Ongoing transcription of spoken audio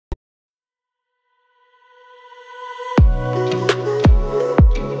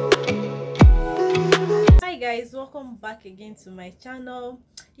welcome back again to my channel.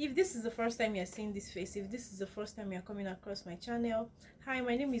 If this is the first time you're seeing this face, if this is the first time you're coming across my channel, hi,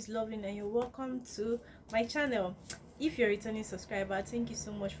 my name is Lovin and you're welcome to my channel. If you're a returning subscriber, thank you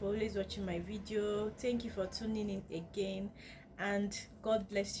so much for always watching my video. Thank you for tuning in again, and God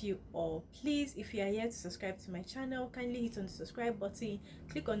bless you all. Please, if you are here to subscribe to my channel, kindly hit on the subscribe button,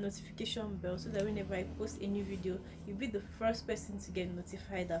 click on notification bell so that whenever I post a new video, you'll be the first person to get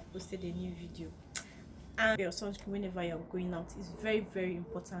notified that I've posted a new video. And your sunscreen whenever you're going out is very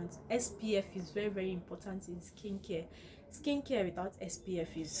important. SPF is very important in skincare. Skincare without SPF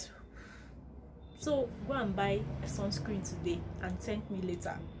is, so go and buy a sunscreen today and thank me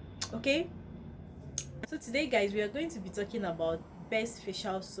later, okay? So today, guys, we are going to be talking about best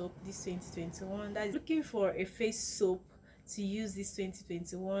facial soap this 2021. That is, looking for a face soap to use this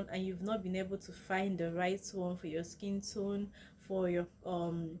 2021 and you've not been able to find the right one for your skin tone, for your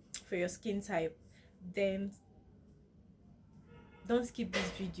skin type, then don't skip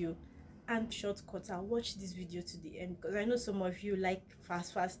this video and shortcutter, watch this video to the end, because I know some of you like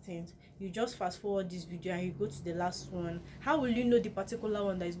fast things. You just fast forward this video and you go to the last one. How will you know the particular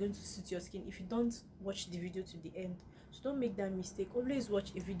one that is going to suit your skin if you don't watch the video to the end? So don't make that mistake. Always watch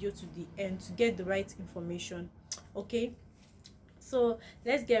a video to the end to get the right information, okay? So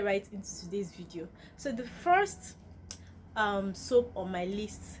let's get right into today's video. So the first soap on my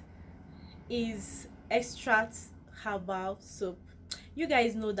list is extract herbal soap. You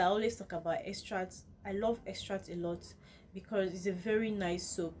guys know that I always talk about extract. I love extract a lot because it's a very nice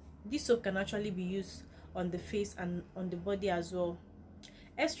soap. This soap can actually be used on the face and on the body as well.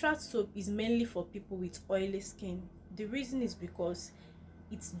 Extract soap is mainly for people with oily skin. The reason is because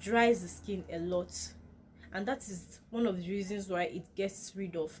it dries the skin a lot, and that is one of the reasons why it gets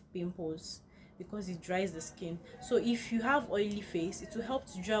rid of pimples, because it dries the skin. So if you have oily face, it will help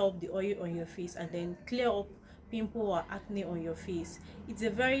to dry up the oil on your face and then clear up pimple or acne on your face. It's a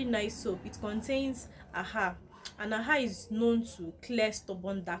very nice soap. It contains AHA, and AHA is known to clear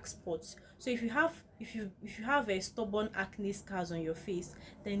stubborn dark spots. So if you have a stubborn acne scars on your face,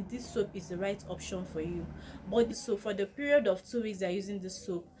 then this soap is the right option for you. But so for the period of 2 weeks you're using this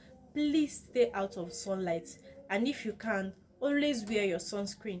soap, please stay out of sunlight, and if you can, always wear your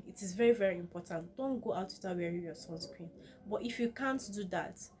sunscreen. It is very important. Don't go out without wearing your sunscreen. But if you can't do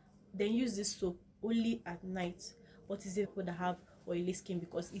that, then use this soap only at night. What is it for that have oily skin,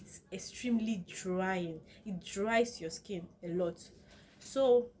 because it's extremely drying. It dries your skin a lot.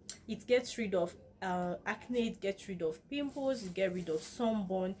 So it gets rid of acne, it gets rid of pimples, it gets rid of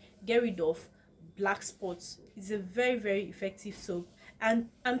sunburn, get rid of black spots. It's a very effective soap. And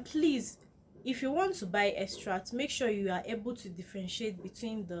please, if you want to buy extract, make sure you are able to differentiate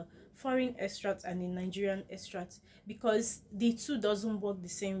between the foreign extract and the Nigerian extract, because the two doesn't work the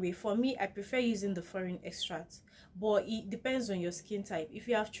same way. For me, I prefer using the foreign extract, but it depends on your skin type. If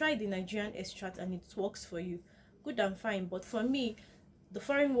you have tried the Nigerian extract and it works for you, good and fine, but for me, the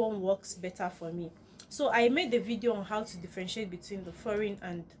foreign one works better for me. So I made a video on how to differentiate between the foreign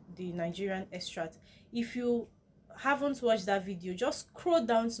and the Nigerian extract. If you haven't watched that video, just scroll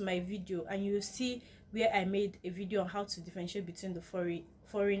down to my video and you'll see where I made a video on how to differentiate between the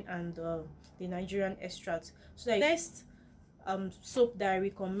foreign and the Nigerian extract. So the next soap that I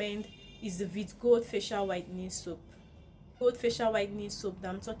recommend is the With Gold facial whitening soap. Gold facial whitening soap that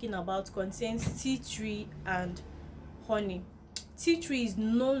I'm talking about contains tea tree and honey. Tea tree is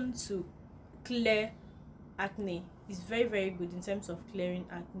known to clear acne. It's very good in terms of clearing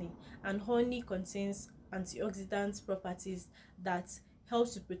acne, and honey contains antioxidant properties that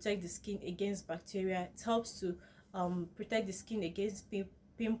helps to protect the skin against bacteria. It helps to protect the skin against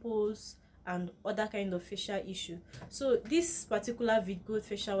pimples and other kind of facial issue. So this particular With Gold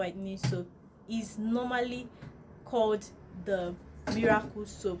facial whitening soap is normally called the miracle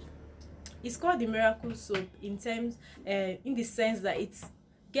soap. It's called the miracle soap in the sense that it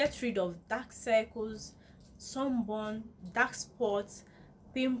gets rid of dark circles, sunburn, dark spots,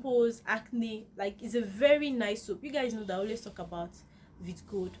 pimples, acne. Like, it's a very nice soap. You guys know that I always talk about With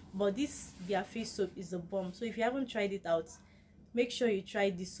Gold, but this their face soap is a bomb. So if you haven't tried it out, make sure you try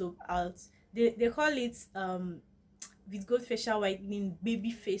this soap out. They call it With Gold facial whitening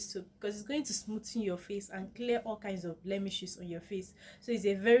baby face soap, because it's going to smoothen your face and clear all kinds of blemishes on your face. So it's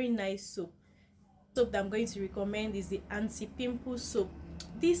a very nice soap. Soap that I'm going to recommend is the anti-pimple soap.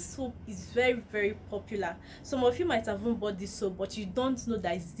 This soap is very popular. Some of you might have even bought this soap, but you don't know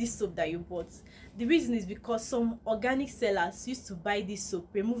that it's this soap that you bought. The reason is because some organic sellers used to buy this soap,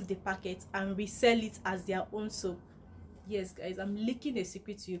 remove the packet and resell it as their own soap. Yes guys, I'm leaking a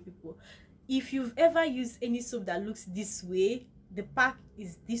secret to you people. If you've ever used any soap that looks this way, the pack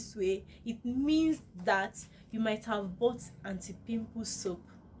is this way, it means that you might have bought anti-pimple soap.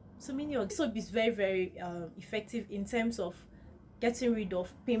 So many of soap is very effective in terms of getting rid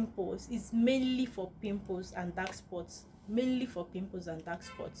of pimples. It's mainly for pimples and dark spots, mainly for pimples and dark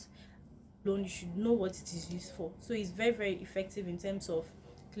spots. You should know what it is used for. So it's very effective in terms of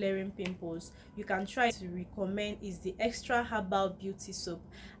clearing pimples. You can try to recommend is the extra herbal beauty soap.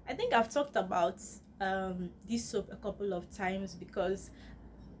 I think I've talked about this soap a couple of times because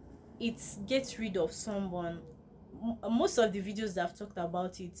it gets rid of sunburn. Most of the videos that I've talked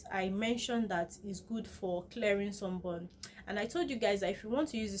about it, I mentioned that it's good for clearing sunburn, and I told you guys that if you want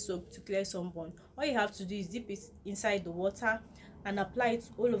to use the soap to clear sunburn, all you have to do is dip it inside the water and apply it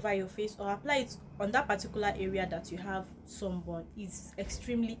all over your face, or apply it on that particular area that you have sunburn. It's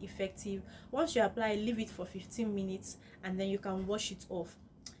extremely effective. Once you apply, leave it for 15 minutes and then you can wash it off.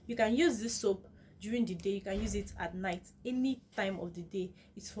 You can use this soap during the day, you can use it at night, any time of the day.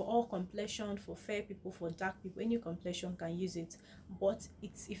 It's for all complexion, for fair people, for dark people, any complexion can use it, but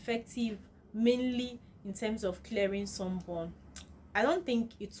it's effective mainly in terms of clearing sunburn. I don't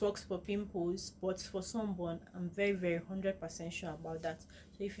think it works for pimples, but for sunburn I'm very 100% sure about that.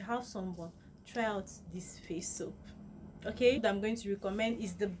 So if you have sunburn, try out this face soap. Okay, what I'm going to recommend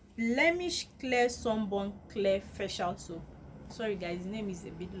is the Blemish Clear Sunburn Clear Facial Soap. Sorry guys, the name is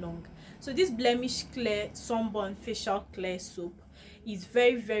a bit long. So this Blemish Clear Sunburn Facial Clear Soap is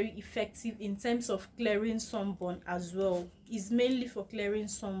very effective in terms of clearing sunburn as well. It's mainly for clearing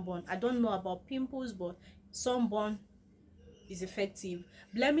sunburn. I don't know about pimples, but sunburn is effective.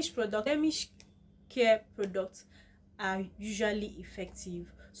 Blemish care products are usually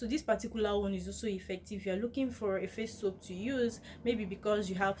effective, so this particular one is also effective. If you're looking for a face soap to use, maybe because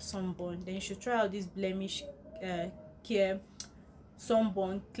you have sunburn, then you should try out this Blemish care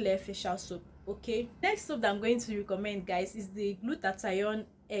sunburn clear facial soap. Okay, next soap that I'm going to recommend, guys, is the glutathione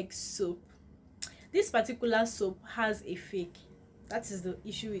egg soap. This particular soap has a fake. That is the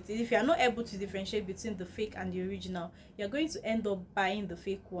issue with it. If you are not able to differentiate between the fake and the original, you're going to end up buying the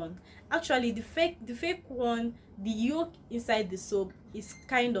fake one. Actually, the fake one, the yolk inside the soap is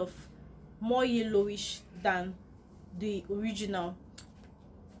kind of more yellowish than the original,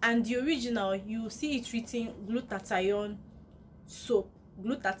 and the original, you see it written glutathione soap,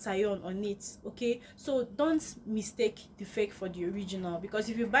 glutathione on it. Okay, so don't mistake the fake for the original, because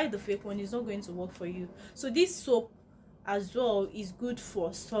if you buy the fake one, it's not going to work for you. So this soap as well is good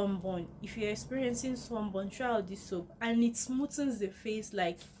for sunburn. If you're experiencing sunburn, try out this soap, and it smoothens the face.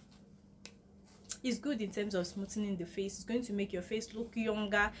 Like, it's good in terms of smoothing the face. It's going to make your face look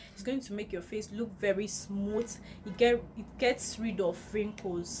younger. It's going to make your face look very smooth. It gets rid of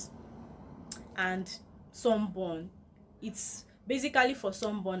wrinkles and sunburn. It's basically for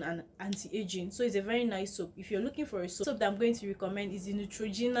sunburn and anti-aging, so it's a very nice soap. If you're looking for a soap that I'm going to recommend is the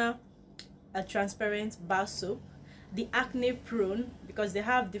Neutrogena transparent bar soap, the acne prone, because they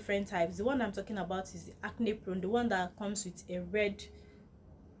have different types. The one I'm talking about is the acne prone, the one that comes with a red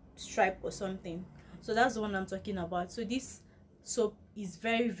stripe or something. So that's the one I'm talking about. So this soap is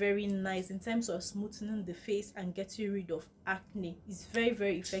very nice in terms of smoothing the face and getting rid of acne. It's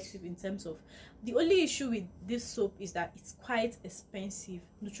very effective in terms of. The only issue with this soap is that it's quite expensive.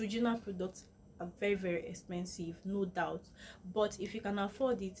 Neutrogena products are very expensive, no doubt, but if you can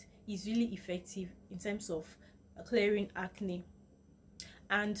afford it, it's really effective in terms of clearing acne,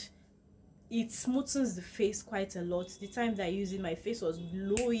 and it smoothens the face quite a lot. The time that I used it, my face was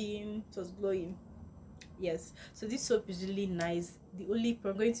glowing. It was glowing. Yes, so this soap is really nice. The only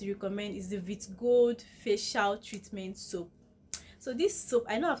I'm going to recommend is the Vit Gold facial treatment soap. So this soap,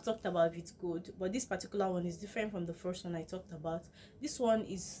 I know I've talked about Vit Gold, but this particular one is different from the first one I talked about. This one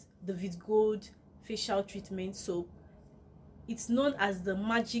is the Vit Gold facial treatment soap. It's known as the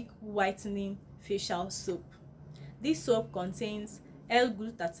magic whitening facial soap. This soap contains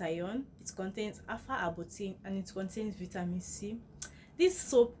L-glutathione, it contains alpha-arbutin, and it contains vitamin C. This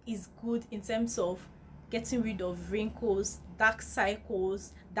soap is good in terms of getting rid of wrinkles, dark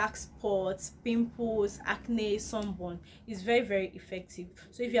circles, dark spots, pimples, acne, sunburn. It's very effective.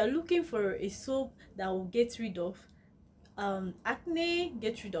 So if you are looking for a soap that will get rid of acne,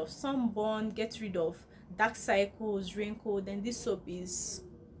 get rid of sunburn, get rid of dark circles, wrinkles, then this soap is.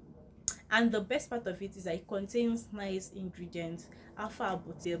 And the best part of it is that it contains nice ingredients.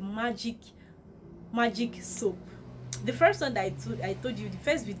 Alpha-arbutin, magic soap. The first one that I told you, the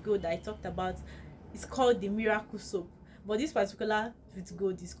first Vit Gold that I talked about, is called the miracle soap, but this particular Vit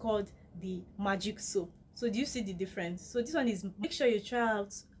Gold is called the magic soap. So do you see the difference? So this one is, make sure you try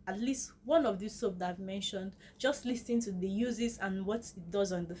out at least one of these soap that I've mentioned, just listen to the uses and what it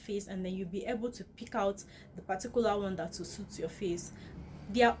does on the face, and then you'll be able to pick out the particular one that will suit your face.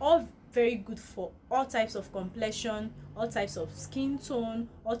 They are all very good for all types of complexion, all types of skin tone,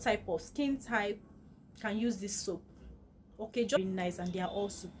 all type of skin type can use this soap. Okay, just very nice, and they are all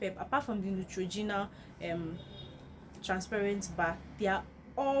superb. Apart from the Neutrogena transparent bar, they are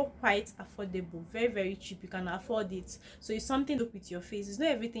all quite affordable, very very cheap. You can afford it, so it's something to look with your face. It's not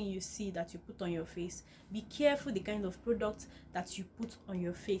everything you see that you put on your face. Be careful the kind of product that you put on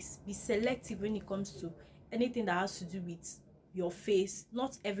your face. Be selective when it comes to anything that has to do with your face.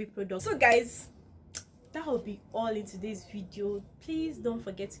 Not every product. So guys, that will be all in today's video. Please don't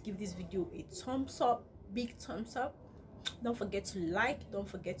forget to give this video a thumbs up, big thumbs up. Don't forget to like, don't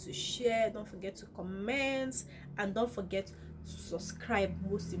forget to share, don't forget to comment, and don't forget to subscribe,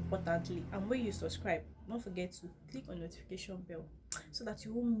 most importantly. And when you subscribe, don't forget to click on notification bell so that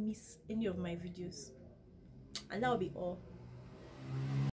you won't miss any of my videos. And that will be all.